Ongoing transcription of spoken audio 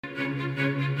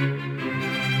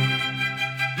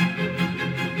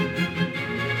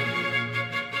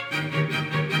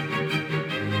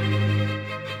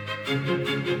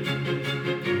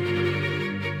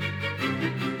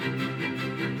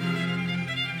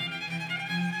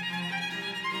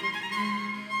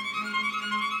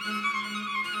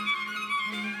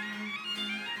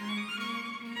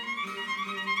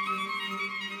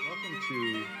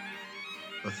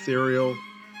Ethereal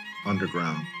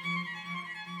Underground.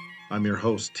 I'm your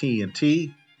host,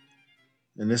 T&T,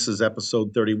 and this is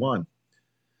episode 31.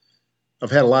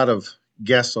 I've had a lot of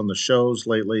guests on the shows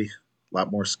lately, a lot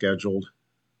more scheduled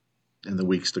in the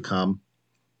weeks to come,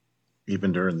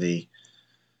 even during the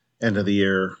end of the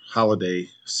year holiday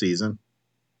season.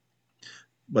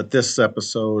 But this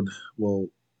episode will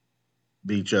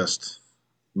be just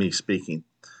me speaking.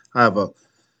 I have a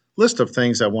list of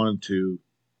things I wanted to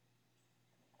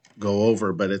go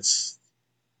over, but it's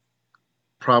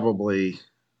probably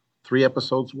 3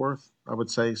 episodes worth, I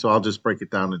would say. So I'll just break it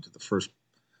down into the first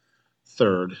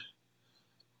third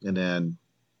and then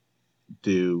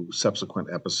do subsequent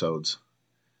episodes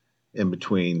in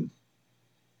between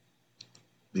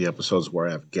the episodes where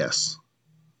I have guests.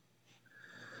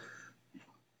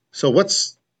 So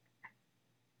what's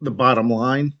the bottom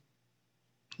line?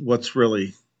 What's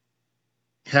really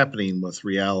happening with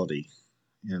reality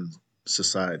in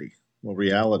society? Well,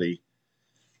 reality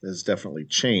has definitely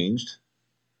changed.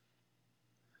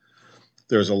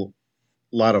 There's a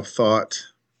lot of thought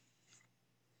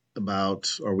about,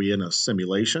 are we in a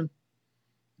simulation?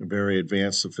 A very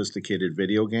advanced, sophisticated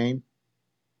video game?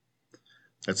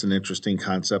 That's an interesting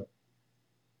concept.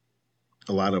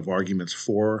 A lot of arguments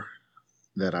for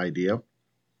that idea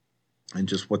and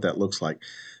just what that looks like.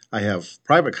 I have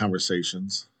private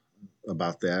conversations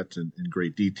about that in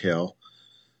great detail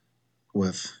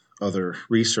with other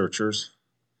researchers,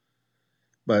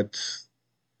 but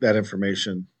that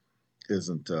information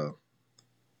isn't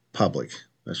public.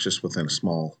 That's just within a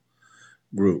small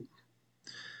group.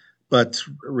 But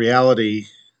reality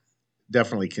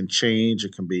definitely can change.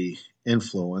 It can be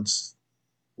influenced.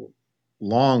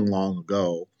 Long, long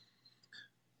ago,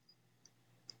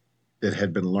 it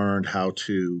had been learned how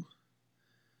to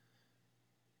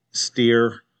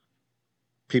steer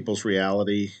people's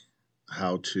reality,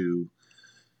 how to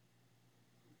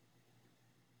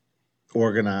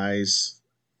organize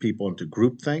people into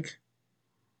groupthink,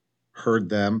 herd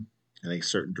them in a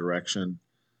certain direction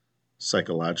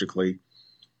psychologically,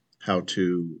 how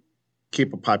to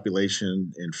keep a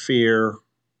population in fear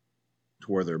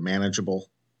to where they're manageable,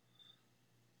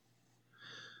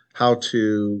 how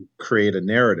to create a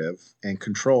narrative and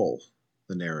control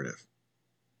the narrative,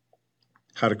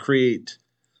 how to create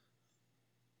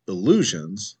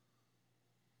illusions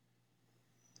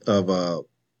of a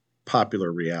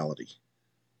popular reality.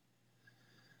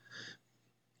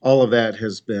 All of that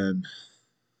has been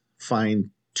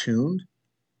fine-tuned,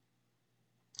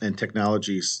 and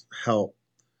technologies help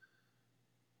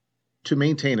to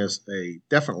maintain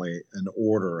definitely an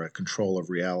order, a control of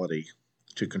reality,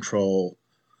 to control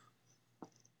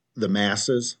the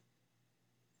masses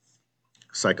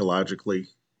psychologically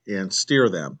and steer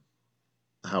them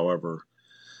however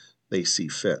they see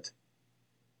fit.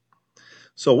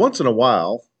 So once in a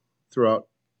while, throughout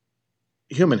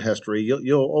human history,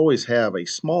 you'll always have a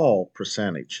small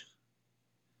percentage.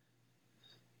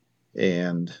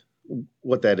 And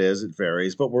what that is, it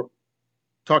varies, but we're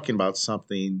talking about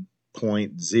something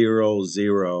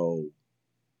 0.00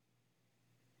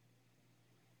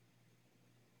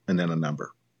 and then a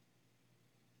number.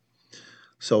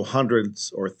 So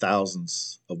hundreds or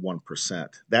thousands of 1%.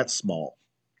 That's small.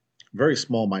 Very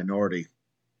small minority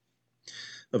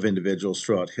of individuals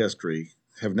throughout history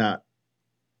have not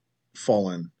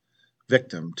fallen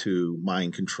victim to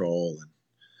mind control and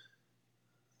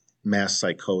mass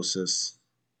psychosis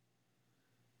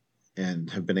and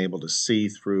have been able to see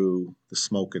through the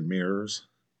smoke and mirrors,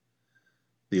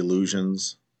 the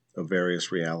illusions of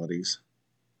various realities.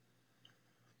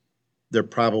 They're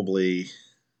probably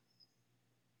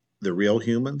the real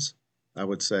humans, I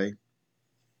would say.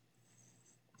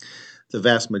 The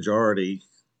vast majority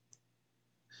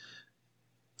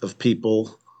of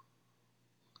people,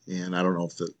 and I don't know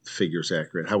if the figure's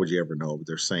accurate, how would you ever know? But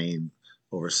they're saying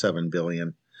over 7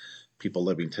 billion people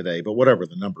living today, but whatever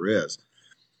the number is,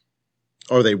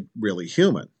 are they really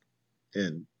human?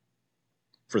 And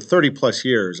for 30 plus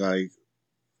years, I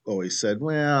always said,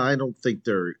 well, I don't think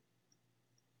they're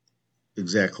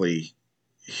exactly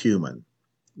human.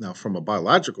 Now, from a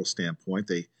biological standpoint,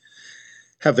 they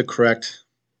have the correct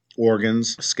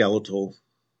organs, skeletal,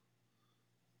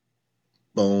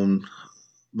 bone,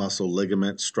 muscle,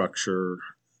 ligament structure,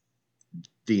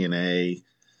 DNA,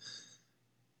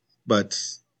 but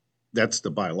that's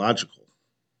the biological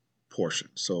portion.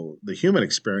 So the human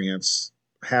experience,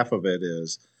 half of it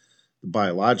is the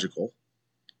biological,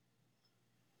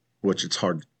 which it's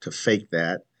hard to fake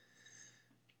that.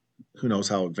 Who knows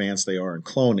how advanced they are in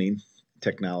cloning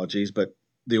technologies, but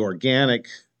the organic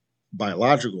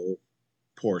biological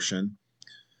portion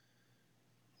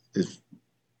is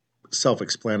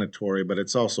self-explanatory, but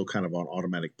it's also kind of on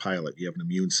automatic pilot. You have an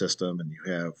immune system and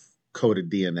you have coded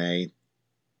DNA,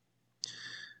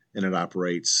 and it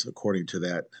operates according to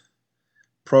that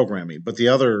programming. But the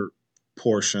other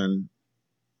portion,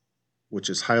 which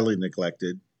is highly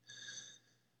neglected,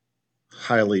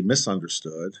 highly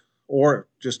misunderstood, or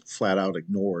just flat out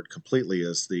ignored completely,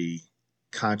 is the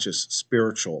conscious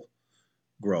spiritual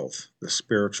growth, the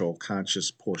spiritual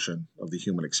conscious portion of the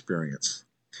human experience.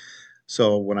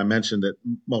 So when I mentioned that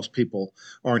most people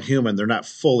aren't human, they're not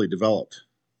fully developed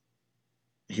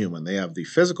human. They have the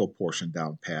physical portion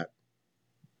down pat.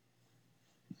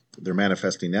 They're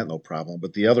manifesting that no problem.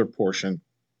 But the other portion,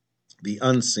 the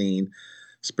unseen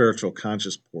spiritual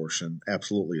conscious portion,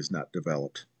 absolutely is not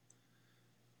developed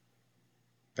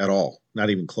at all, not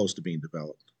even close to being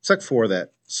developed, except for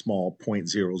that small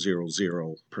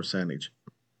 0.000 percentage.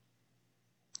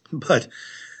 But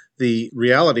the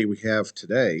reality we have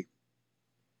today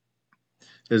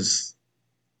is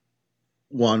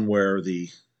one where the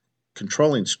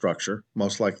controlling structure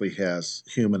most likely has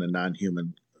human and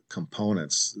non-human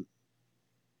components.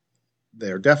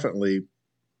 They're definitely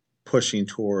pushing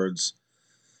towards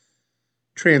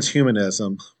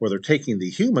transhumanism, where they're taking the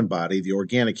human body, the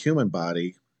organic human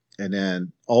body, and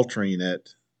then altering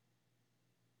it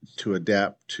to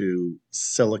adapt to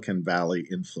Silicon Valley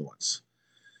influence.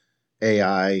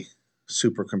 AI,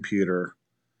 supercomputer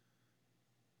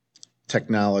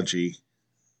technology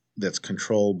that's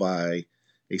controlled by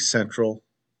a central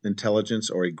intelligence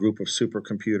or a group of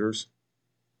supercomputers.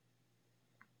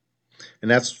 And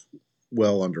that's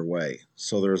well underway.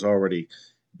 So there's already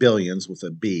billions with a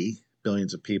B,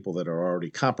 billions of people that are already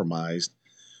compromised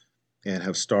and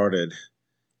have started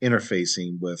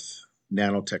interfacing with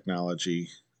nanotechnology,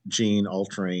 gene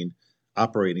altering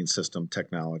operating system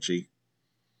technology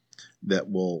that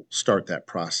will start that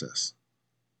process.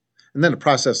 And then the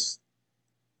process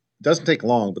doesn't take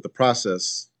long, but the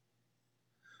process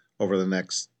over the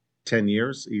next 10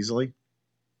 years easily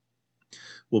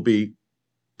will be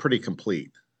pretty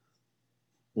complete,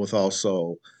 with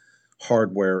also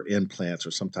hardware implants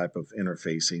or some type of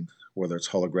interfacing, whether it's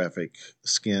holographic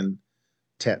skin,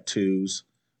 tattoos,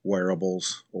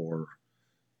 wearables, or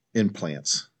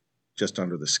implants just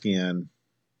under the skin,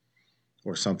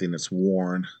 or something that's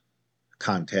worn,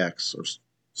 contacts, or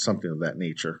something of that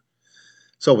nature.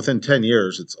 So within 10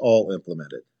 years, it's all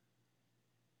implemented.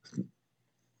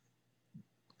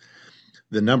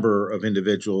 The number of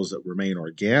individuals that remain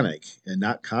organic and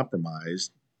not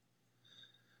compromised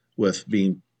with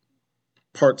being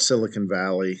part Silicon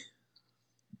Valley,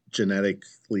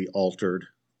 genetically altered,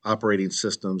 operating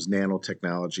systems,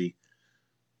 nanotechnology,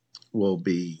 will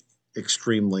be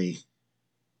extremely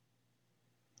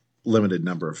limited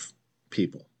number of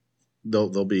people.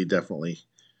 They'll be definitely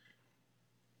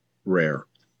rare.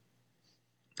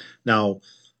 Now,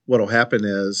 what will happen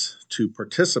is, to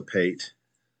participate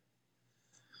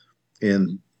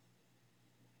in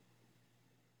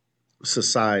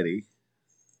society,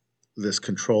 this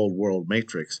controlled world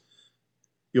matrix,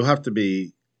 you'll have to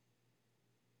be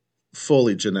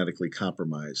fully genetically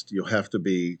compromised. You'll have to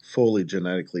be fully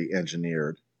genetically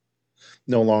engineered,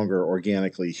 no longer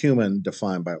organically human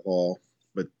defined by law,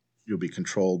 but you'll be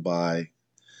controlled by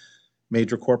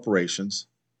major corporations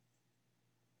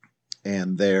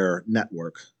and their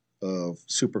network of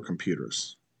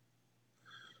supercomputers,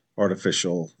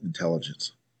 artificial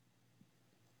intelligence.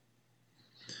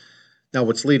 Now,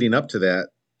 what's leading up to that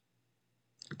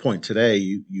point today,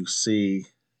 you see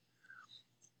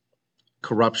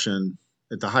corruption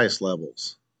at the highest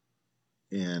levels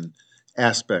in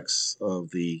aspects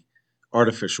of the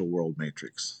artificial world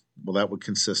matrix. Well, that would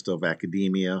consist of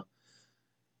academia,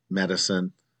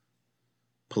 medicine,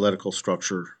 political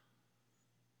structure,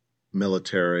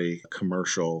 military,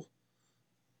 commercial,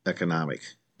 economic,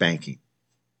 banking.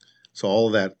 So all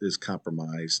of that is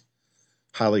compromised,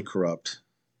 highly corrupt,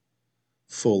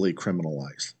 fully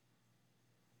criminalized.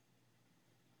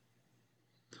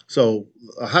 So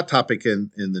a hot topic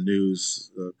in the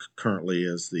news currently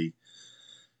is the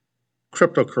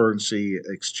cryptocurrency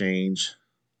exchange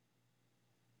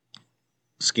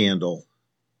scandal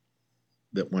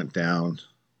that went down,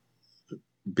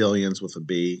 billions with a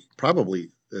B.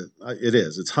 Probably it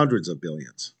is. It's hundreds of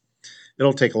billions.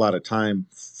 It'll take a lot of time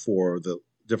for the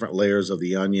different layers of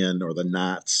the onion or the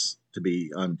knots to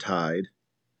be untied.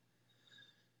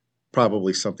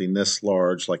 Probably something this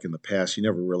large, like in the past, you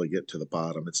never really get to the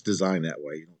bottom. It's designed that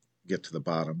way. You don't get to the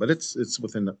bottom, but it's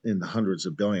in the hundreds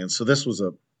of billions. So this was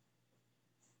a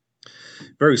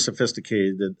very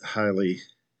sophisticated, highly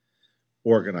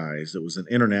organized. It was an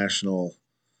international,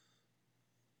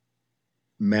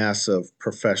 massive,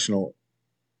 professional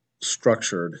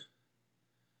structured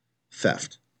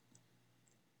theft.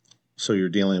 So you're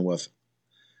dealing with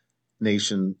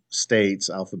nation states,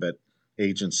 alphabet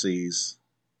agencies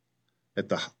at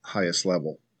the highest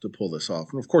level to pull this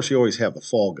off. And of course, you always have the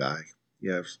fall guy.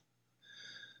 You have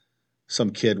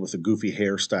some kid with a goofy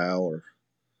hairstyle or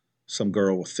some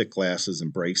girl with thick glasses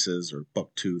and braces or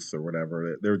buck tooth or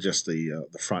whatever. They're just the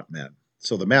front men.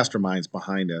 So the masterminds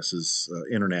behind this is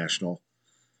international,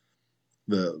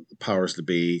 the powers to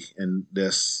be, and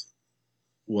this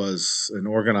was an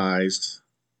organized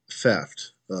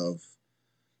theft of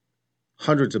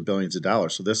hundreds of billions of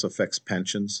dollars. So this affects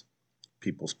pensions,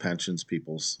 people's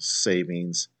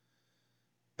savings,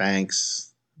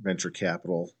 banks, venture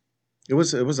capital. It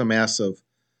was a massive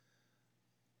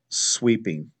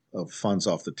sweeping of funds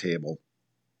off the table.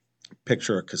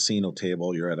 Picture a casino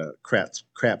table. You're at a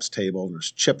craps table, and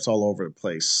there's chips all over the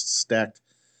place, stacked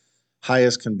high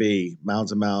as can be,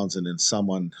 mounds and mounds, and then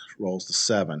someone rolls the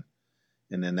seven,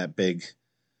 and then that big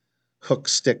hook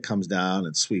stick comes down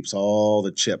and sweeps all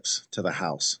the chips to the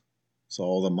house. So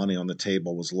all the money on the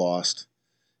table was lost,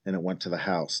 and it went to the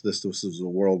house. This was a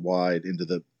worldwide, into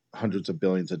the hundreds of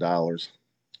billions of dollars,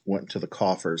 went into the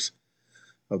coffers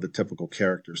of the typical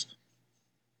characters.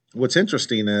 What's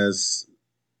interesting is,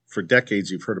 for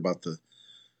decades, you've heard about the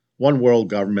one world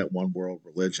government, one world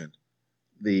religion.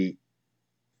 The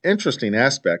interesting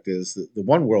aspect is that the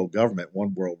one world government,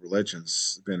 one world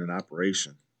religion's been in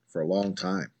operation for a long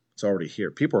time. It's already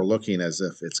here. People are looking as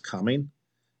if it's coming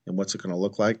and what's it going to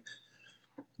look like.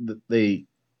 They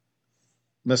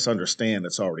misunderstand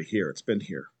it's already here. It's been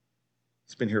here.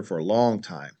 It's been here for a long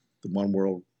time. The one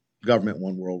world government,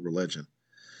 one world religion.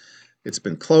 It's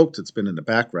been cloaked. It's been in the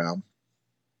background.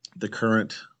 The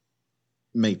current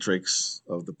matrix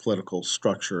of the political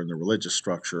structure and the religious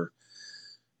structure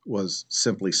was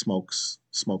simply smoke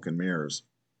and mirrors.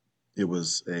 It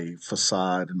was a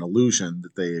facade, an illusion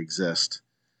that they exist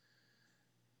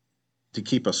to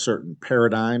keep a certain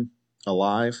paradigm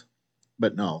alive.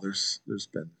 But no, there's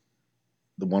been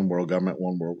the one world government,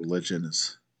 one world religion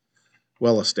is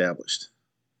well established,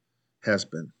 has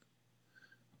been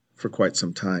for quite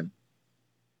some time.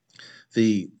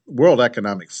 The World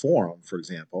Economic Forum, for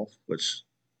example, which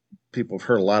people have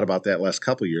heard a lot about that last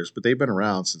couple of years, but they've been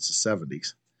around since the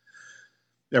 70s.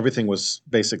 Everything was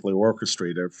basically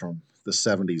orchestrated from the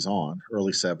 70s on,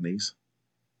 early 70s.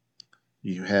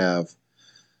 You have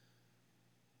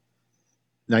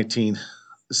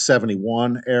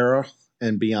 1971 era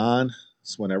and beyond.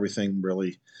 It's when everything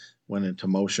really went into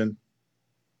motion.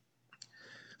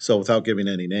 So without giving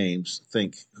any names,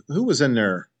 think who was in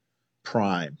their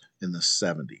prime in the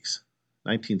 70s?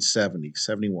 1970,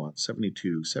 71,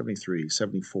 72, 73,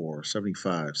 74,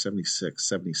 75, 76,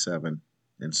 77,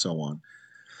 and so on.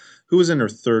 Who was in their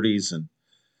 30s and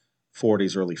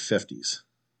 40s, early 50s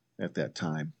at that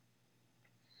time,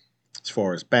 as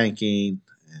far as banking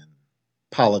and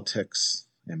politics,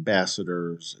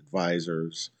 ambassadors,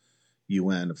 advisors,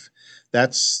 UN.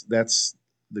 That's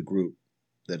the group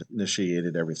that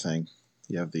initiated everything.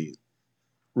 You have the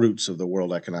roots of the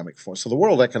World Economic Forum. So the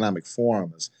World Economic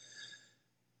Forum is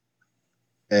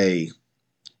a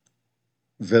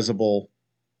visible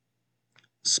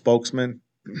spokesman.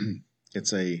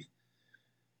 It's a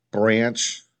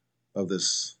branch of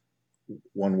this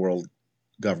one world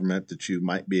government that you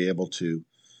might be able to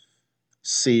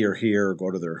see or hear or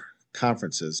go to their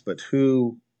conferences. But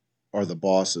who are the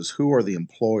bosses? Who are the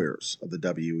employers of the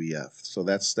WEF? So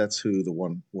that's who the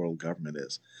one world government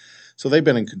is. So they've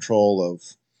been in control of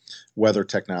weather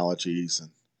technologies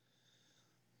and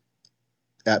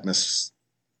atmospheric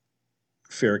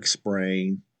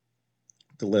spraying.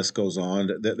 The list goes on.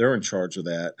 They're in charge of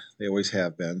that. They always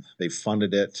have been. They've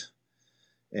funded it,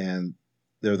 and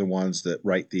they're the ones that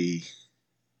write the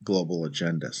global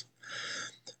agendas.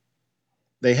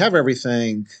 They have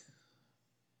everything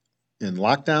in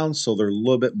lockdown, so they're a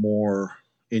little bit more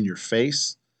in your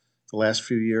face the last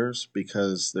few years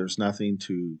because there's nothing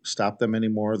to stop them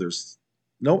anymore. There's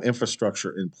no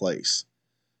infrastructure in place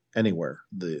anywhere,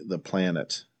 the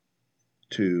planet,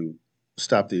 to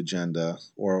stop the agenda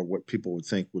or what people would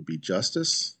think would be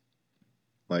justice,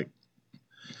 like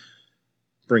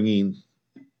bringing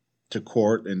to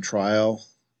court and trial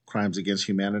crimes against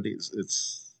humanity.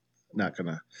 It's not going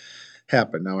to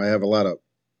happen. Now, I have a lot of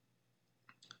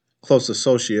close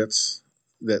associates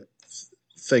that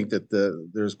think that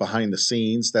there's behind the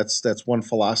scenes. That's one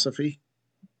philosophy,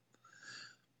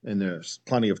 and there's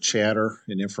plenty of chatter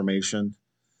and information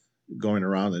going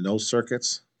around in those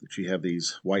circuits that you have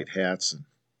these white hats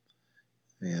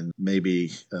and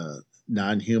maybe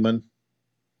non-human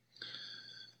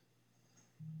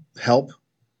help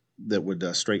that would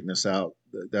straighten this out.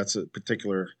 That's a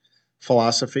particular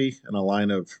philosophy and a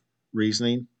line of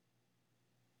reasoning,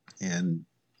 and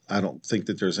I don't think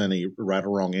that there's any right or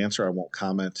wrong answer. I won't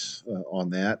comment on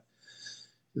that.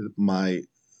 My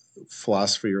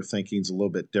philosophy or thinking is a little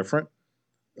bit different.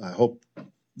 I hope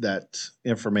that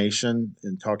information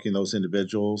in talking to those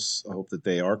individuals, I hope that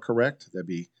they are correct. That'd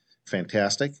be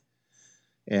fantastic.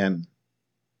 And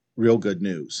real good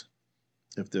news.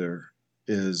 If there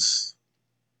is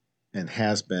and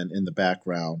has been in the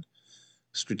background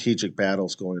strategic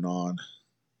battles going on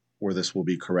where this will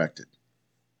be corrected.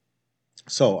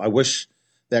 So I wish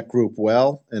that group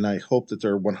well, and I hope that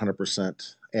they're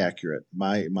 100% accurate.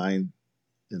 My mind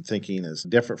and thinking is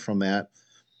different from that,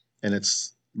 and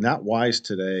it's not wise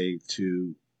today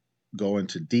to go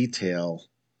into detail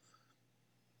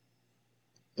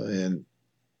in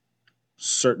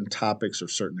certain topics or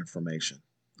certain information.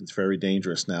 It's very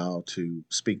dangerous now to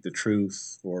speak the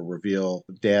truth or reveal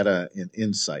data and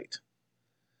insight.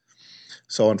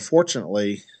 So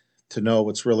unfortunately, to know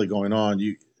what's really going on,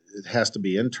 it has to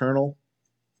be internal.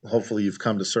 Hopefully you've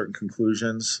come to certain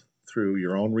conclusions through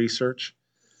your own research.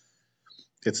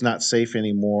 It's not safe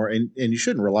anymore, and you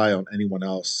shouldn't rely on anyone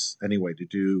else anyway to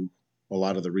do a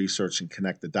lot of the research and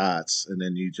connect the dots, and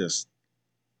then you just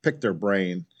pick their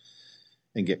brain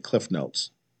and get cliff notes.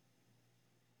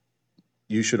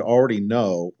 You should already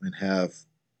know and have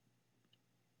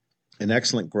an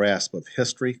excellent grasp of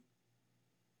history,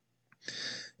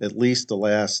 at least the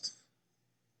last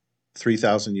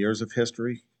 3,000 years of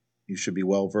history. You should be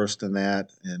well versed in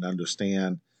that and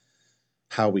understand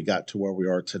how we got to where we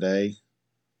are today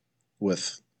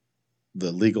with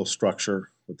the legal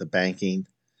structure, with the banking,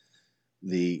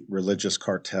 the religious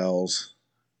cartels,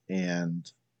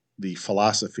 and the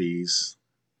philosophies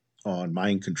on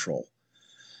mind control.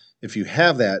 If you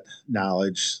have that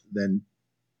knowledge, then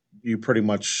you pretty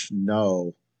much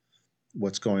know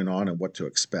what's going on and what to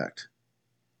expect.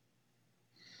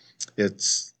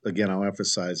 It's, again, I'll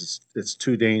emphasize, it's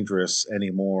too dangerous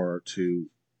anymore to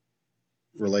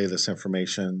relay this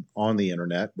information on the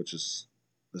internet, which is,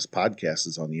 this podcast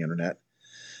is on the internet.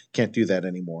 Can't do that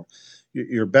anymore.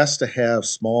 You're best to have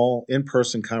small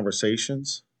in-person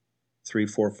conversations, 3,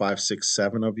 4, 5, 6,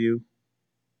 7 of you,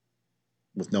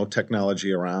 with no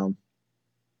technology around,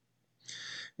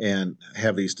 and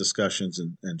have these discussions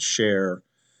and share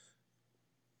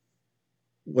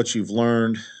what you've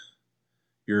learned,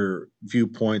 your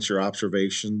viewpoints, your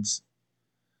observations.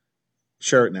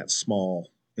 Share it in that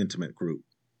small, intimate group.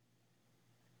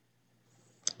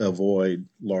 Avoid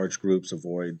large groups,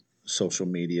 avoid social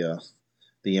media,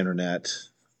 the internet,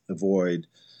 avoid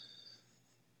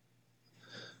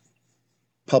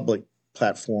public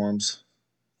platforms,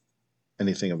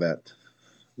 anything of that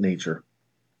nature.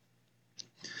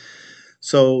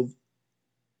 So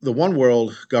the one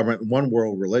world government, one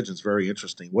world religion is very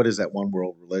interesting. What is that one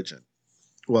world religion?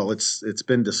 Well, it's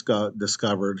been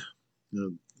discovered.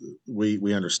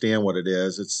 We understand what it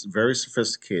is. It's very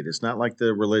sophisticated. It's not like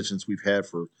the religions we've had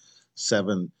for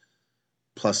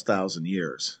 7,000+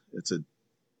 years.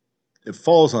 It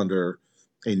falls under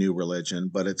a new religion,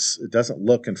 but it doesn't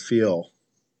look and feel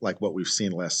like what we've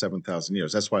seen the last 7,000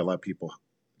 years. That's why a lot of people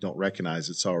don't recognize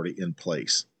it's already in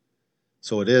place.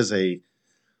 So it is a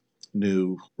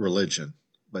new religion,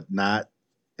 but not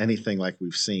anything like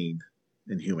we've seen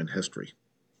in human history.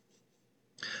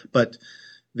 But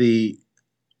the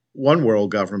one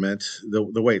world government,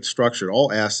 the way it's structured,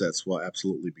 all assets will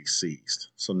absolutely be seized.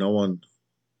 So no one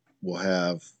will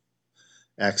have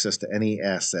access to any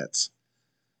assets,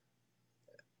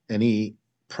 any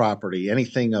property,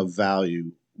 anything of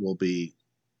value will be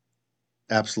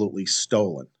absolutely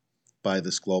stolen by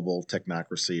this global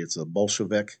technocracy. It's a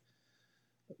Bolshevik,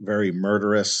 very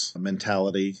murderous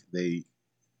mentality. They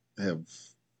have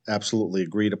absolutely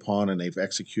agreed upon, and they've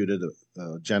executed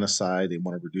a genocide. They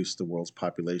want to reduce the world's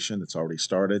population. It's already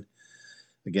started.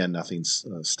 Again, nothing's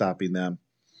stopping them.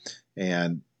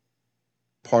 And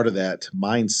part of that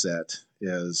mindset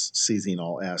is seizing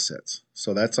all assets.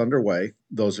 So that's underway.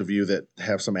 Those of you that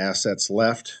have some assets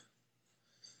left,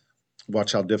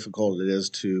 watch how difficult it is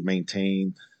to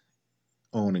maintain,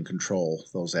 own, and control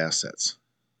those assets.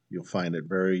 You'll find it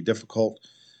very difficult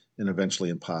and eventually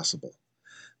impossible.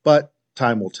 But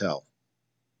time will tell.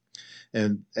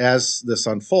 And as this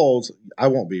unfolds, I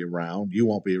won't be around. You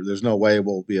won't be. There's no way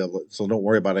we'll be able. So don't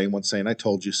worry about anyone saying "I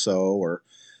told you so," or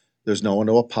there's no one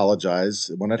to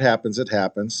apologize. When it happens, it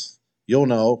happens. You'll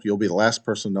know. You'll be the last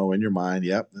person to know in your mind.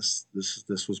 Yep, this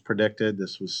was predicted.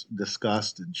 This was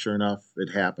discussed, and sure enough,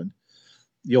 it happened.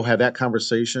 You'll have that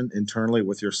conversation internally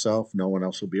with yourself. No one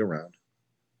else will be around.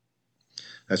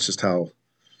 That's just how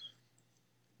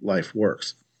life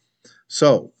works.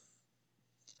 So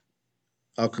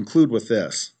I'll conclude with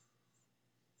this.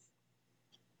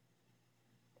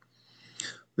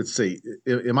 Let's see.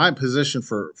 Am I in position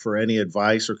for any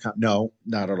advice or no,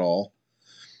 not at all,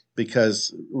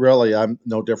 because really I'm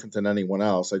no different than anyone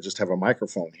else. I just have a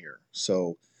microphone here.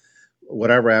 So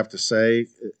whatever I have to say,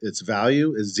 its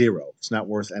value is zero. It's not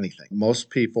worth anything. Most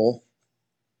people,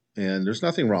 and there's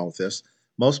nothing wrong with this,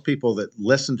 most people that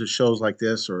listen to shows like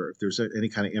this, or if there's any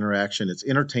kind of interaction, it's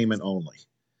entertainment only.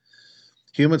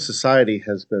 Human society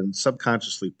has been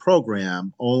subconsciously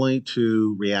programmed only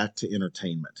to react to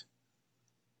entertainment.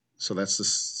 So that's the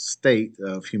state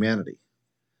of humanity.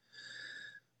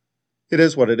 It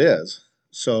is what it is.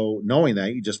 So knowing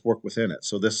that, you just work within it.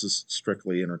 So this is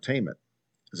strictly entertainment.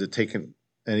 Is it taken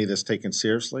any of this taken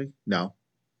seriously? No,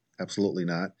 absolutely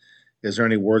not. Is there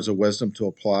any words of wisdom to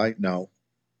apply? No,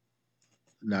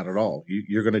 not at all.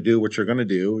 You're going to do what you're going to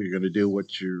do. You're going to do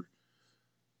what you're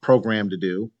programmed to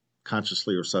do,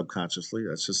 consciously or subconsciously.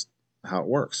 That's just how it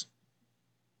works.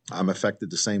 I'm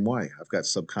affected the same way. I've got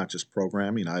subconscious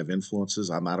programming. I have influences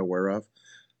I'm not aware of.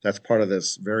 That's part of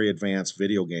this very advanced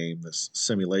video game, this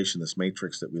simulation, this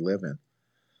matrix that we live in.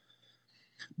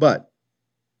 But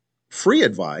free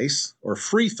advice or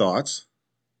free thoughts,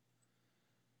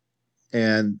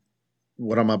 and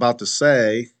what I'm about to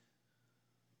say,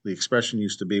 the expression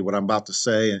used to be what I'm about to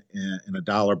say in a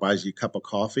dollar buys you a cup of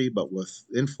coffee, but with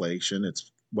inflation,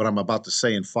 it's what I'm about to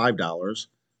say in $5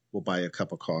 will buy you a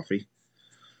cup of coffee,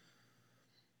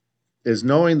 is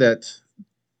knowing that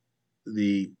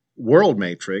the world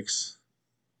matrix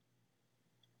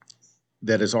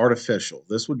that is artificial.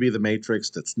 This would be the matrix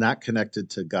that's not connected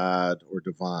to God or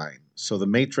divine. So the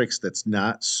matrix that's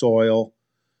not soil,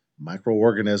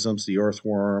 microorganisms, the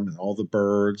earthworm, and all the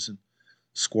birds, and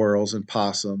squirrels, and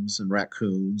possums, and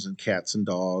raccoons, and cats, and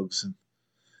dogs, and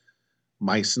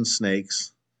mice, and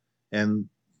snakes, and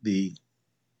the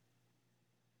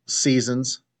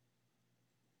seasons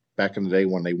back in the day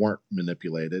when they weren't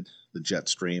manipulated, the jet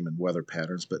stream and weather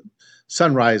patterns, but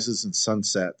sunrises and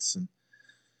sunsets and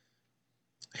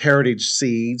heritage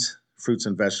seeds, fruits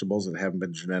and vegetables that haven't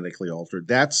been genetically altered.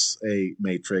 That's a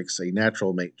matrix, a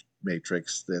natural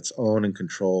matrix that's owned and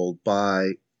controlled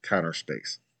by counter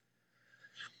space.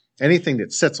 Anything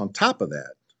that sits on top of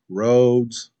that,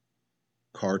 roads,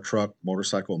 car, truck,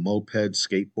 motorcycle, moped,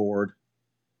 skateboard,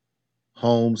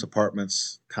 homes,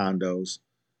 apartments, condos,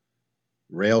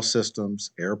 rail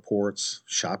systems, airports,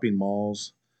 shopping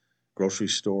malls, grocery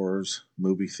stores,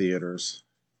 movie theaters,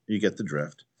 you get the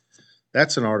drift.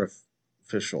 That's an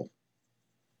artificial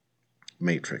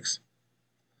matrix.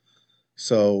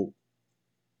 So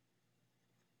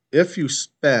if you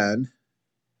spend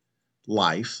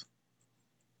life,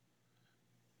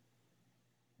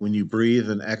 when you breathe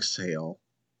and exhale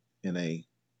in a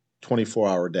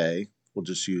 24-hour day, we'll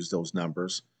just use those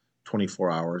numbers,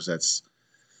 24 hours, that's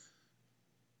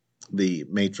the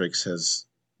matrix has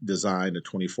designed a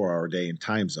 24-hour day in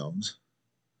time zones.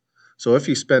 So if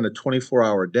you spend a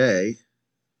 24-hour day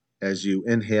as you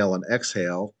inhale and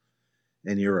exhale,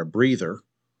 and you're a breather,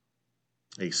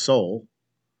 a soul,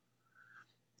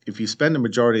 if you spend the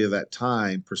majority of that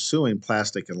time pursuing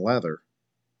plastic and leather,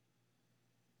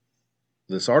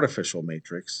 this artificial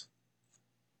matrix,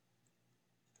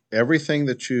 everything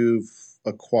that you've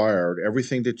acquired,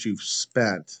 everything that you've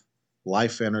spent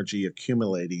life energy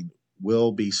accumulating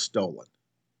will be stolen.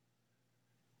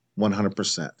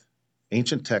 100%.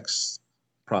 Ancient texts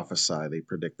prophesy, they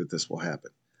predict that this will happen.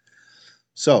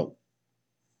 So,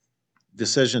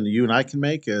 decision that you and I can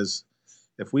make is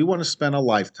if we want to spend a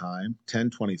lifetime,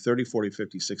 10, 20, 30, 40,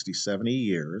 50, 60, 70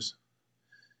 years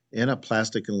in a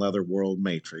plastic and leather world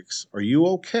matrix, are you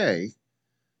okay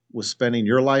with spending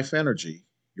your life energy,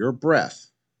 your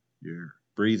breath, your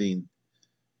breathing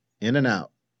in and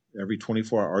out every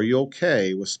 24 hours? Are you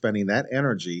okay with spending that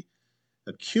energy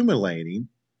accumulating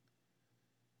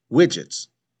widgets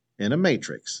in a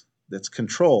matrix that's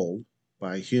controlled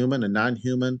by human and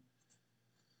non-human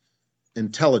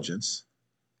intelligence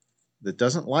that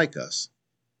doesn't like us,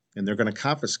 and they're going to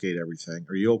confiscate everything?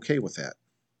 Are you okay with that?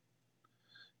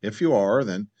 If you are,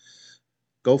 then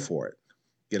go for it.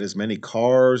 Get as many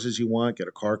cars as you want, get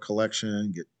a car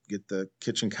collection, get the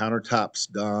kitchen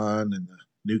countertops done and the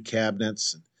new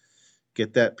cabinets, and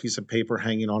get that piece of paper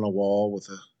hanging on a wall with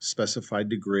a specified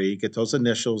degree, get those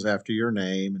initials after your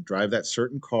name, and drive that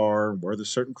certain car, and wear the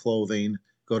certain clothing,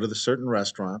 go to the certain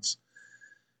restaurants.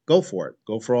 Go for it.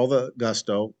 Go for all the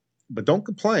gusto, but don't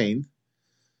complain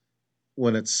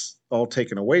when it's all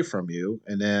taken away from you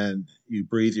and then you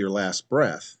breathe your last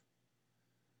breath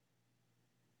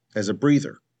as a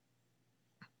breather,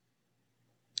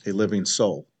 a living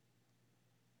soul.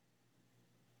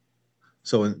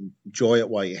 So enjoy it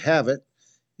while you have it.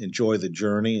 Enjoy the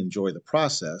journey, enjoy the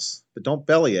process, but don't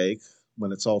bellyache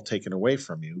when it's all taken away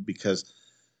from you, because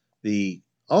the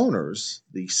owners,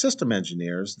 the system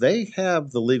engineers, they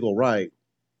have the legal right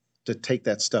to take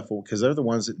that stuff because they're the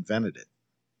ones that invented it.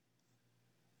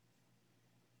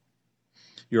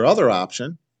 Your other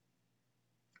option,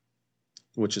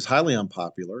 which is highly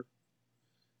unpopular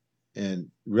and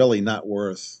really not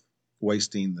worth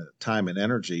wasting the time and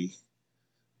energy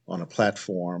on a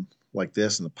platform like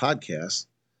this and the podcast,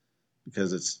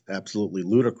 because it's absolutely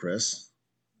ludicrous,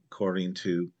 according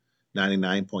to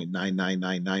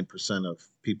 99.9999% of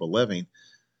people living.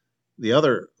 The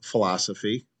other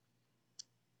philosophy,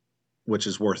 which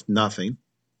is worth nothing,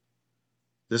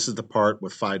 this is the part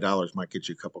with $5 might get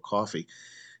you a cup of coffee,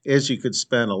 is you could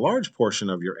spend a large portion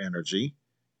of your energy,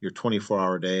 your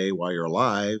 24-hour day while you're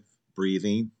alive,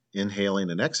 breathing, inhaling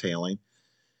and exhaling,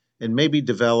 and maybe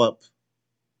develop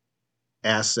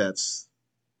assets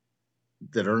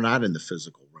that are not in the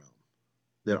physical realm,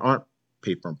 that aren't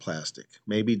paper and plastic.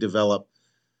 Maybe develop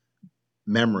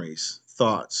memories,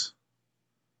 thoughts,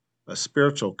 a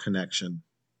spiritual connection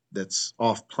that's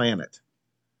off planet,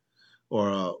 or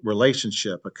a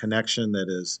relationship, a connection that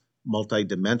is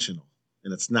multidimensional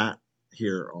and it's not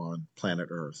here on planet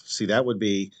Earth. See, that would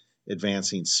be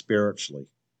advancing spiritually,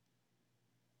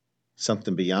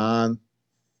 something beyond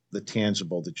the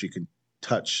tangible that you can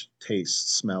touch,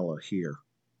 taste, smell, or hear.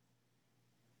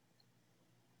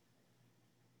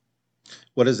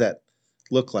 What does that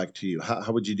look like to you?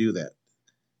 How would you do that?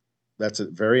 That's a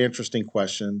very interesting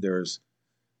question.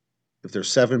 If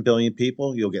there's 7 billion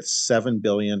people, you'll get 7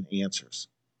 billion answers.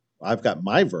 I've got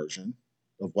my version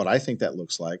of what I think that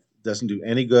looks like. It doesn't do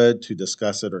any good to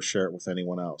discuss it or share it with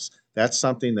anyone else. That's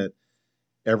something that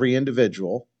every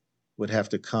individual would have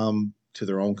to come to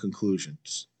their own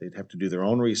conclusions. They'd have to do their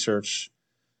own research,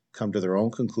 come to their own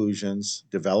conclusions,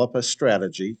 develop a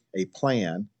strategy, a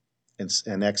plan, and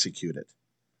execute it,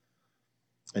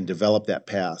 and develop that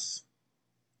path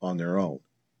on their own.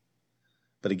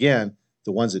 But again,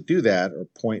 the ones that do that are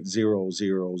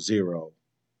 0.000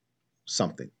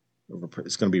 something.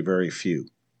 It's going to be very few.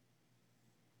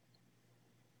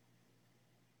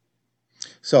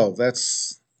 So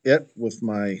that's it with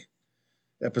my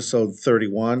episode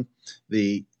 31.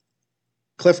 The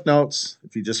Cliff Notes,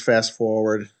 if you just fast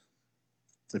forward,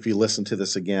 if you listen to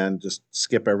this again, just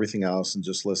skip everything else and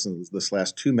just listen to this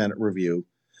last 2-minute review.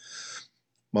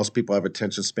 Most people have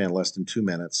attention span less than 2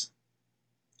 minutes.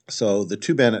 So the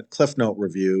 2-minute Cliff Note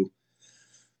review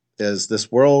is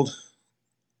this world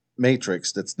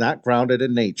matrix that's not grounded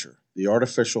in nature, the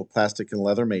artificial plastic and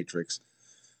leather matrix.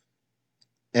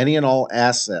 Any and all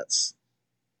assets,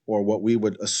 or what we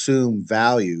would assume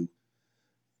value,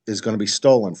 is going to be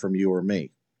stolen from you or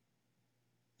me.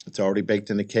 It's already baked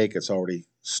in the cake. It's already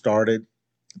started.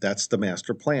 That's the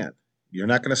master plan. You're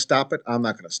not going to stop it. I'm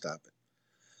not going to stop it.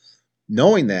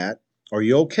 Knowing that, are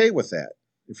you okay with that?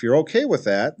 If you're okay with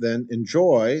that, then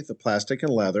enjoy the plastic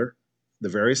and leather, the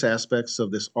various aspects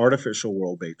of this artificial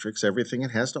world matrix, everything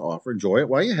it has to offer. Enjoy it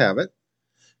while you have it.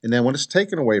 And then when it's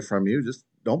taken away from you, just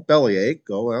don't bellyache.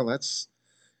 Go, well, it's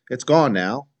gone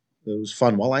now. It was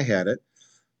fun while I had it.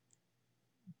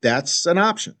 That's an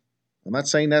option. I'm not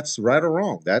saying that's right or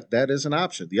wrong. That is an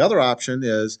option. The other option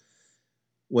is,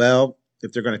 well,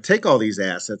 if they're going to take all these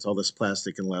assets, all this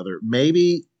plastic and leather,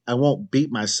 maybe I won't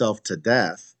beat myself to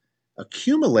death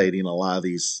accumulating a lot of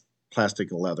these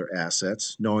plastic and leather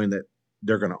assets, knowing that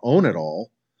they're going to own it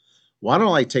all. Why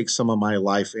don't I take some of my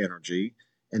life energy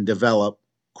and develop,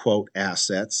 quote,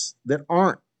 assets that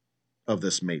aren't of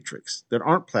this matrix, that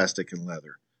aren't plastic and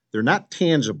leather? They're not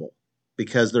tangible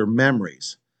because they're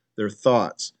memories, they're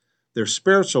thoughts, they're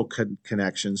spiritual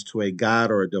connections to a God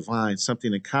or a divine,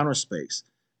 something in counter space.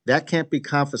 That can't be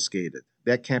confiscated.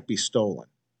 That can't be stolen.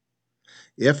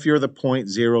 If you're the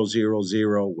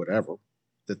 0.000 whatever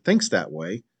that thinks that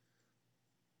way,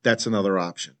 that's another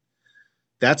option.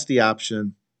 That's the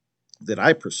option that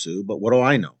I pursue, but what do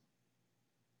I know?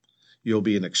 You'll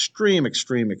be an extreme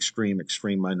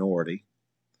minority.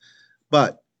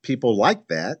 But people like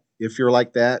that, if you're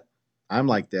like that, I'm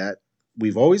like that,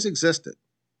 we've always existed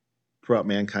throughout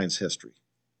mankind's history.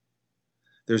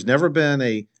 There's never been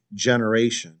a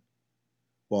generation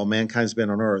while mankind's been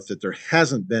on Earth that there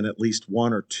hasn't been at least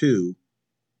one or two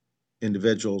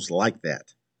individuals like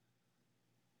that.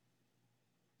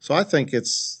 So I think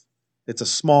it's a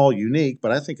small, unique,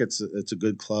 but I think it's a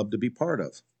good club to be part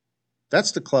of.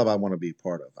 That's the club I want to be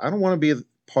part of. I don't want to be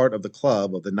part of the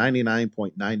club of the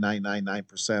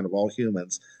 99.9999% of all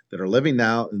humans that are living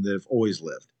now and that have always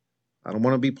lived. I don't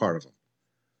want to be part of them.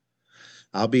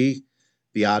 I'll be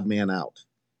the odd man out.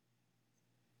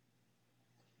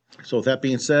 So with that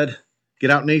being said,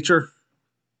 get out in nature,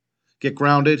 get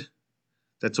grounded.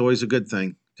 That's always a good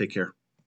thing. Take care.